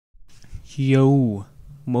Yo,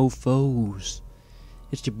 mofos,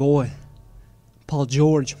 it's your boy, Paul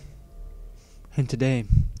George, and today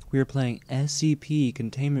we are playing SCP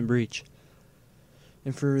Containment Breach.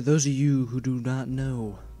 And for those of you who do not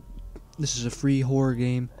know, this is a free horror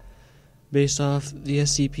game based off the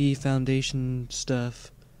SCP Foundation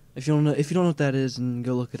stuff. If you don't know what that is, then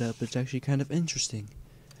go look it up. It's actually kind of interesting.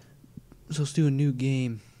 So let's do a new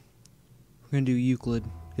game. We're gonna do Euclid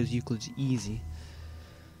because Euclid's easy.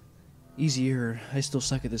 Easier. I still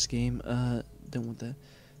suck at this game. Don't want that.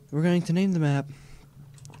 We're going to name the map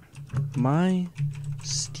My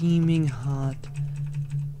Steaming Hot.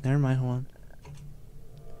 Never mind, hold on.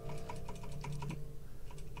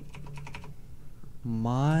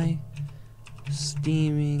 My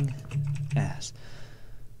Steaming Ass.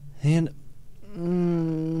 And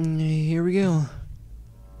here we go.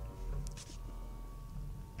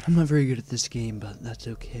 I'm not very good at this game, but that's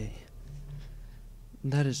okay.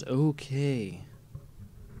 That is okay.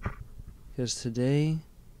 Because today,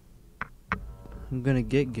 I'm gonna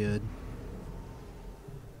get good.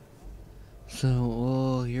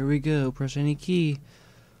 So, here we go. Press any key.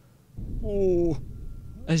 Oh.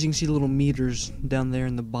 As you can see, the little meters down there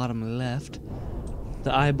in the bottom left.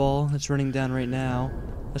 The eyeball that's running down right now,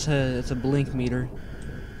 that's a blink meter.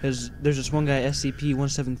 Because there's this one guy,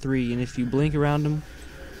 SCP-173, and if you blink around him,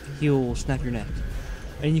 he'll snap your neck.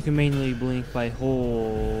 And you can mainly blink by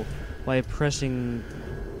pressing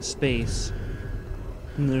space.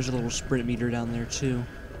 And there's a little sprint meter down there too.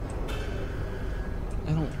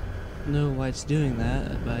 I don't know why it's doing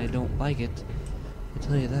that, but I don't like it. I'll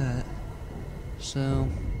tell you that. So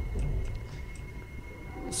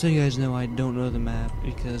you guys know I don't know the map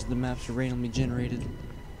because the maps are randomly generated.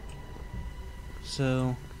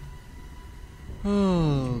 So,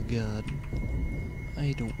 oh god.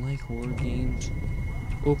 I don't like horror games.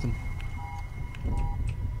 Open.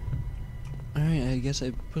 Alright, I guess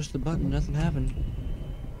I pushed the button, nothing happened.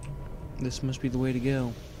 This must be the way to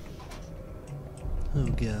go. Oh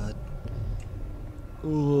god.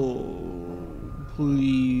 Oh,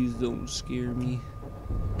 please don't scare me.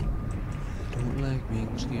 I don't like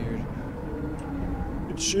being scared.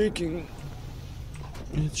 It's shaking.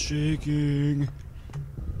 It's shaking.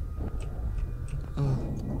 Oh,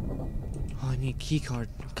 I need a key card.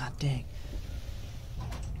 God dang.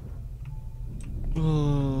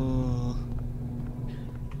 Oh,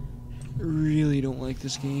 I really don't like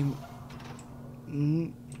this game.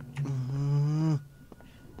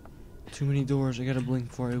 Too many doors. I gotta blink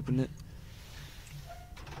before I open it.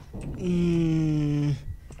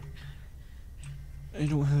 I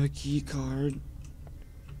don't have a key card.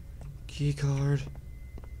 Key card.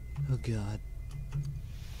 Oh god.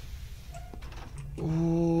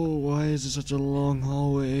 Oh, why is it such a long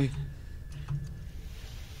hallway?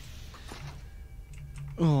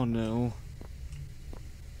 Oh no.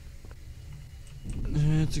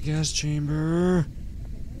 It's a gas chamber.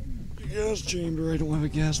 A gas chamber. I don't have a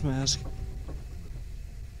gas mask.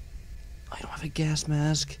 I don't have a gas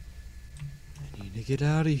mask. I need to get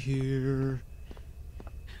out of here.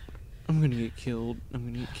 I'm gonna get killed. I'm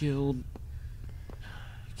gonna get killed.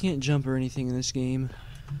 You can't jump or anything in this game.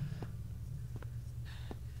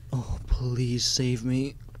 Oh, please save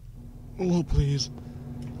me. Oh, please.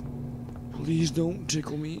 Please don't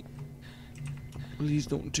tickle me. Please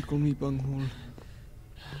don't tickle me, bunghole.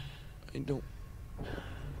 I don't.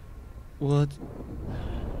 What?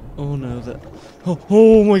 Oh no, that.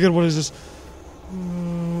 Oh my god, what is this?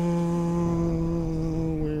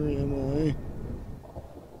 Where am I?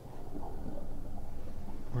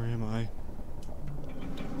 Where am I?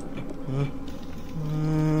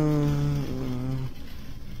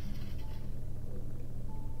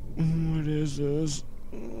 What is this?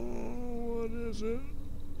 What is it?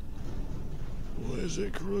 Why is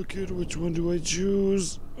it crooked? Which one do I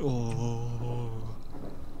choose? Oh,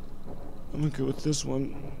 I'm gonna go with this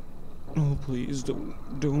one. Oh, please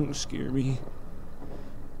don't scare me.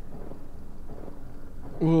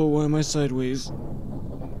 Whoa, why am I sideways?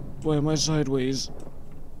 Why am I sideways?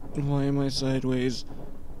 Why am I sideways?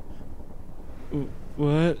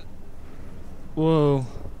 What? Whoa.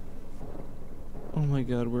 Oh my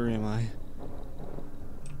god, where am I?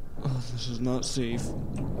 Oh, this is not safe.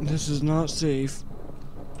 This is not safe.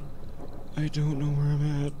 I don't know where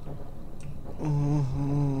I'm at.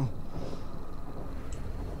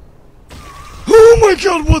 Oh my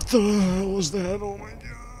god, what the hell was that? Oh my god.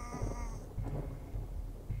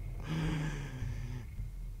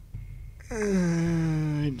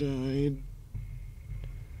 I died.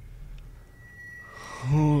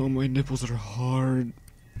 Oh, my nipples are hard.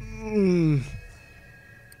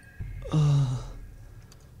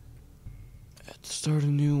 Start a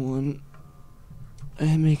new one.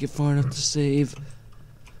 and make it far enough to save.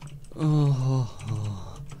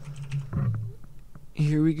 Oh.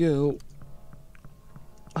 Here we go.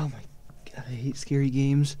 Oh my god, I hate scary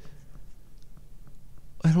games.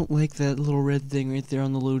 I don't like that little red thing right there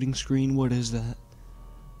on the loading screen. What is that?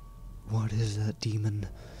 What is that demon?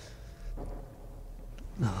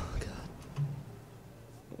 Oh god.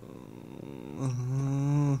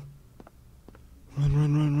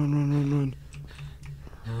 Run.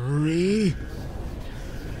 Hurry!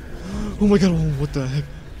 Oh my god, oh, what the heck?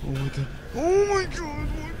 Oh my god. Oh my god!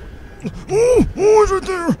 Oh, he's right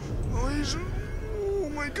there! Oh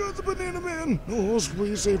my god, the banana man! Oh,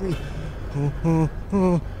 please save me.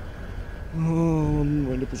 Oh,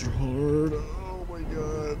 my nipples are hard. Oh my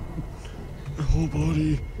god. My whole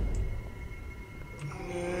body.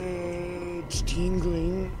 It's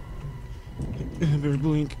tingling. I better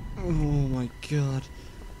blink. Oh my god.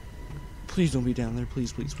 Please don't be down there.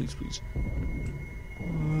 Please.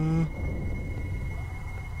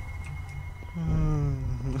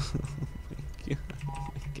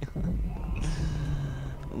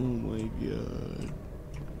 Oh my god.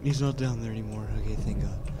 He's not down there anymore. Okay, thank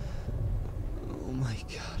god. Oh my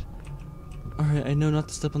god. Alright, I know not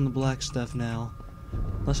to step on the black stuff now.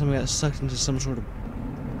 Last time I got sucked into some sort of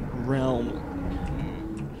realm.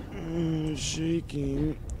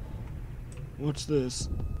 Shaking. What's this?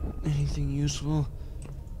 Anything useful?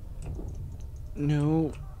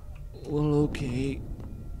 No. Well, okay.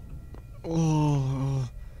 Oh.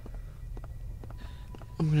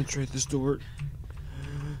 I'm gonna try this door.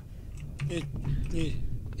 It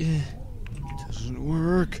doesn't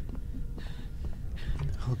work.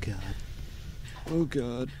 Oh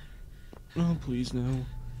god. Oh please no.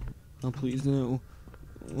 Oh please no.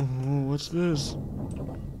 Oh, what's this?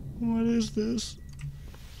 What is this?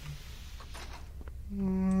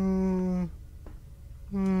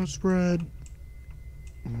 Spread.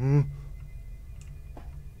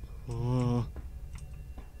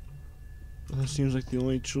 That seems like the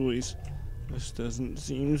only choice. This doesn't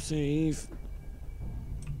seem safe.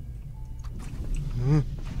 Oh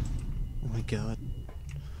my god.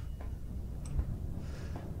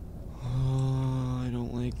 Oh, I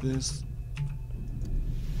don't like this.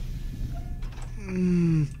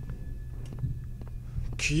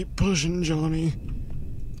 Keep pushing, Johnny.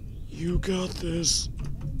 You got this.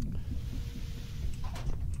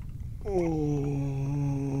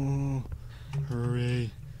 Oh, hooray.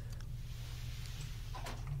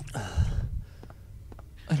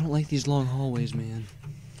 I don't like these long hallways, man.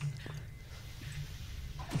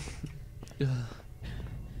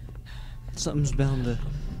 Something's bound to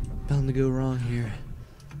go wrong here.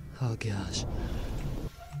 Oh gosh.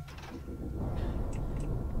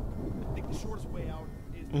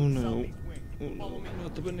 Oh no. Oh no,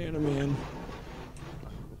 not the banana man.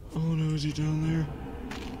 Oh no, is he down there?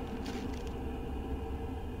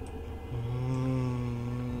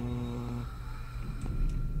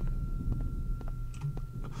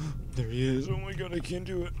 There he is. Oh my god, I can't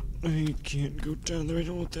do it. I can't go down there. I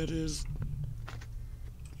don't know what that is.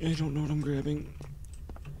 I don't know what I'm grabbing.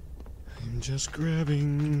 I'm just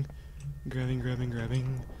grabbing.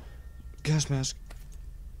 Grabbing. Gas mask.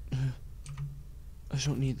 I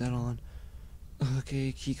don't need that on.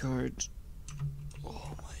 Okay, key cards.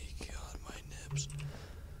 Oh my god, my nips.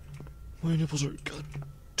 My nipples are, god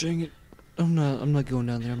dang it. I'm not going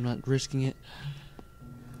down there. I'm not risking it.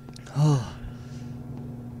 Oh.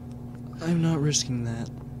 I'm not risking that.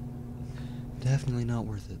 Definitely not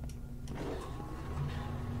worth it.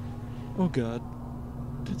 Oh god.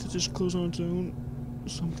 Did it just close on its own?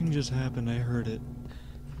 Something just happened. I heard it.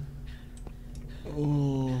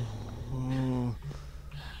 Oh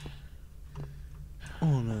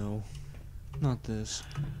no. Not this.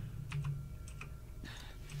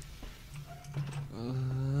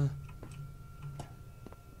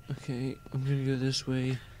 Okay, I'm gonna go this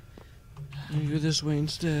way. I'm gonna go this way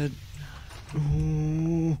instead.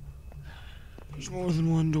 Oh, there's more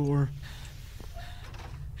than one door.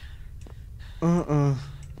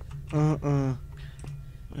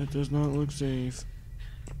 That does not look safe.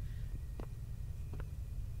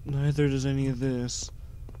 Neither does any of this.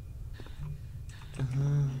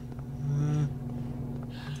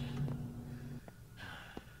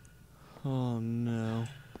 Oh no.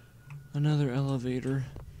 Another elevator.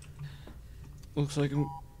 Looks like I'm...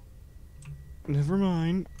 Never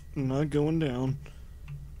mind. I'm not going down.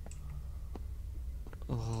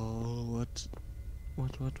 Oh, what?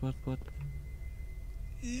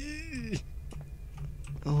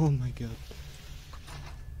 Oh my god.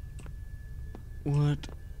 What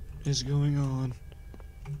is going on?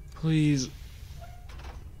 Please.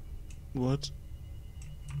 What?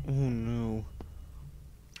 Oh no.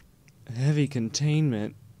 Heavy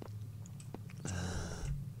containment. I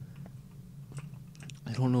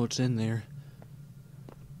don't know what's in there.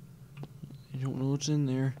 I don't know what's in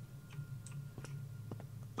there.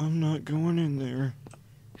 I'm not going in there.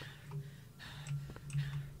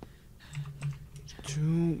 Too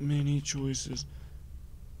many choices.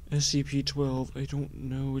 SCP-12. I don't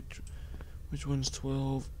know which one's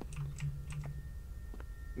 12.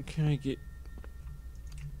 Can I get...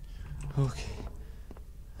 Okay.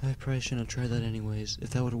 I probably shouldn't have tried that anyways. If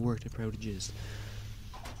that would have worked, I probably would have jizzed.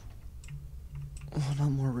 Oh, not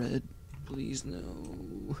more red. Please,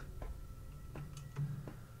 no.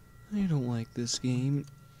 I don't like this game.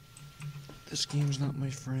 This game's not my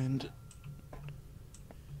friend.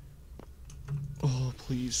 Oh,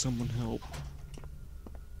 please, someone help.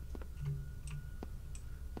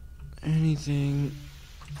 Anything.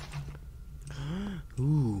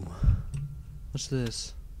 Ooh. What's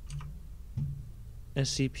this?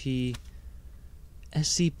 SCP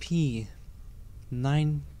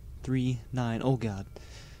 939. Oh god.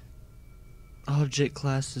 Object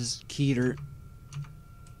class is Keter.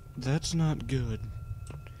 That's not good.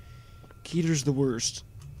 Keter's the worst.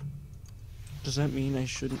 Does that mean I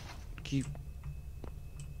shouldn't keep...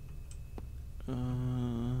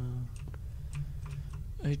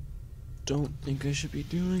 I don't think I should be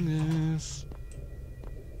doing this.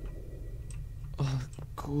 Oh,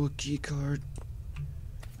 cool key card.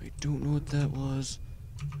 I don't know what that was.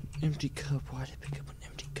 Empty cup. Why did I pick up an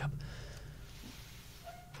empty cup?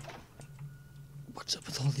 What's up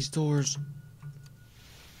with all these doors?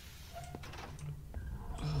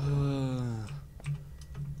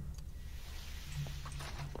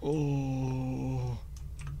 Oh,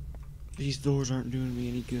 these doors aren't doing me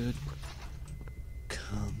any good.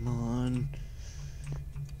 Come on.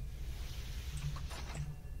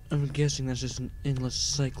 I'm guessing that's just an endless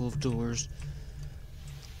cycle of doors.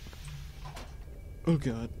 Oh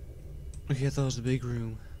god. Okay, I thought it was a big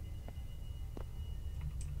room.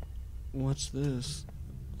 What's this?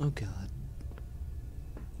 Oh god.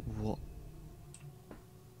 What?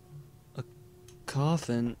 A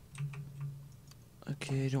coffin?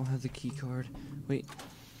 Okay, I don't have the key card. Wait.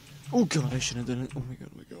 Oh god, I shouldn't have done it. Oh my god,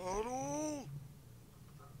 oh my god. Oh.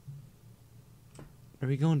 Are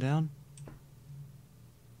we going down?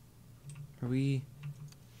 Are we...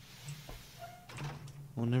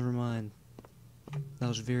 Well, never mind. That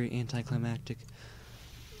was very anticlimactic.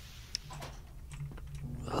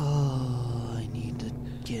 Oh, I need to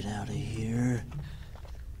get out of here.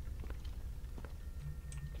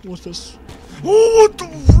 What's this? Oh, what the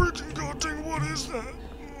freaking goddamn, what is that?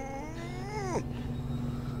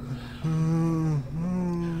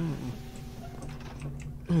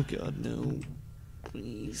 Oh god, no.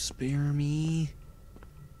 Please spare me.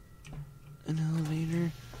 An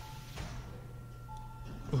elevator.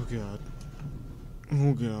 Oh god.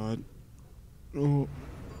 Oh god. Oh.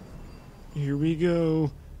 Here we go.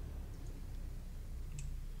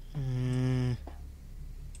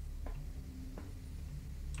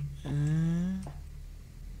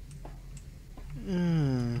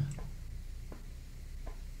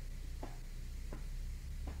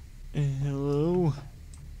 Hello?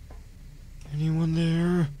 Anyone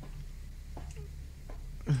there?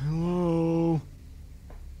 Hello?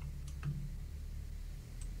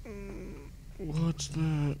 What's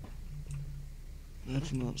that?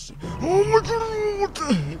 That's not... Oh my god! What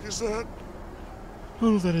the heck is that? I don't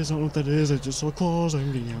know what that is. I don't know what that is. I just saw claws.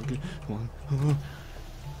 I'm getting out. Come on.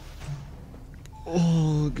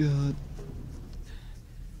 Oh god.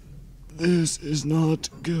 This is not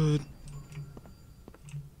good.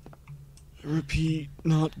 I repeat,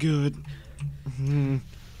 not good.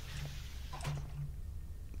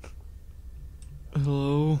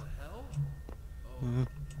 Hello?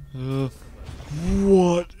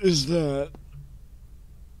 What is that?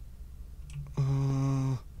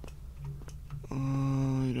 I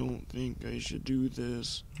don't think I should do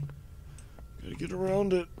this. Gotta get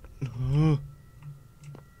around it.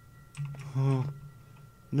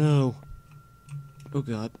 No. Oh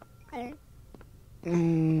god.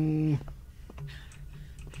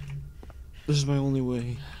 This is my only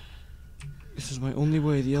way. This is my only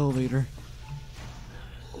way, the elevator.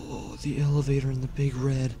 Oh, the elevator and the big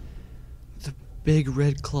red. The big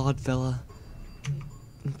red clawed fella.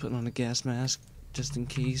 I'm putting on a gas mask, just in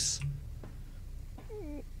case.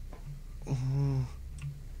 Oh.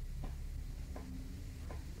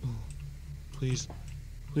 Please.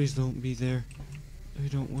 Please don't be there. I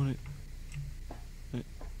don't want it.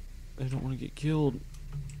 I don't want to get killed.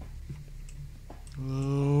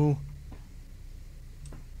 Hello?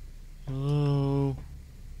 Hello?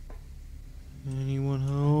 Anyone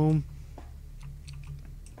home?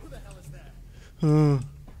 Who the hell is that?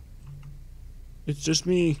 It's just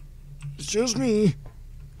me. It's just me.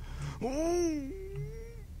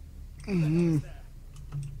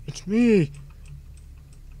 It's me.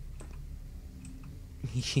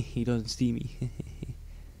 He doesn't see me.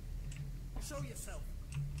 Show yourself.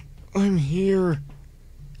 I'm here.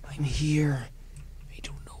 I'm here. I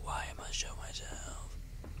don't know why I must show myself.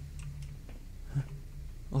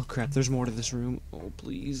 Oh crap, there's more to this room. Oh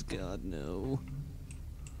please, God, no.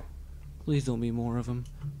 Please don't be more of them.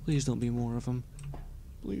 Please don't be more of them.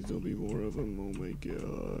 Please don't be more of them. Oh my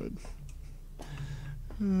God.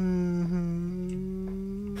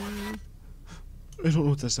 I don't know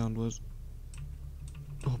what that sound was.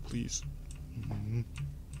 Oh please.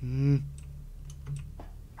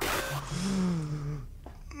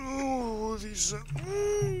 Oh, he's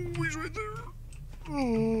right there.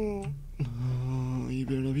 Oh, you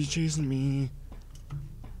better not be chasing me.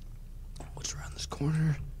 What's around this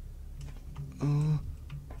corner?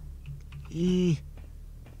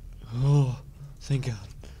 Oh, thank God.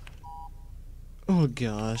 Oh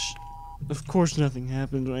gosh. Of course nothing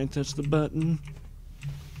happened when I touched the button.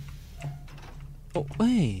 Oh,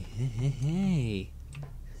 hey, hey.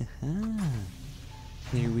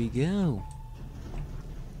 There we go.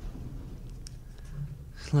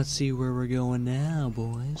 Let's see where we're going now,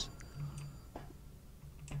 boys.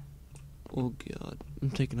 Oh God, I'm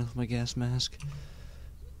taking off my gas mask.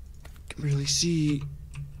 Can barely see.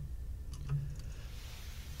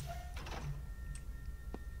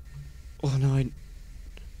 Oh no,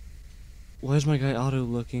 why is my guy auto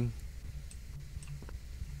looking?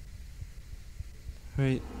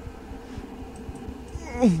 Right.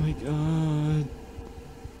 Oh my God.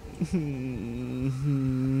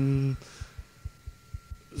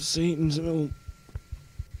 Satan's no.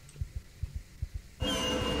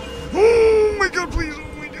 Oh my God, please.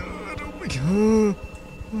 Oh my God. Oh my God.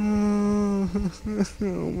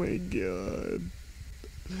 Oh my God.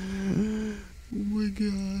 Oh my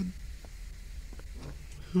God.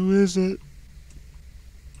 Who is it?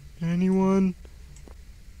 Anyone?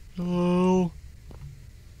 Hello?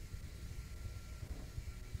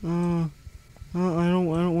 I don't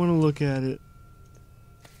want to look at it.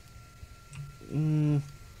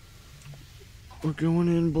 We're going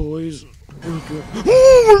in, boys. We're going.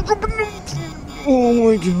 Oh, we're going in. Oh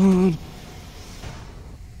my God.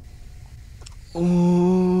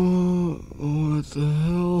 Oh, what the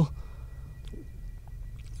hell?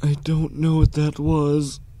 I don't know what that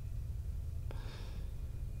was.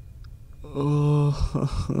 Oh,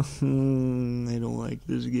 I don't like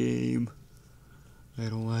this game. I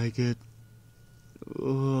don't like it.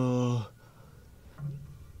 Oh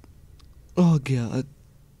God.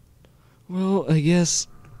 Well, I guess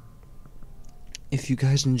if you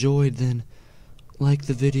guys enjoyed, then like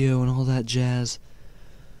the video and all that jazz.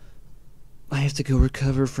 I have to go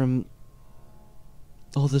recover from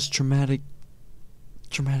all this traumatic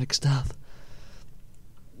stuff.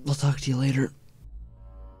 I'll talk to you later.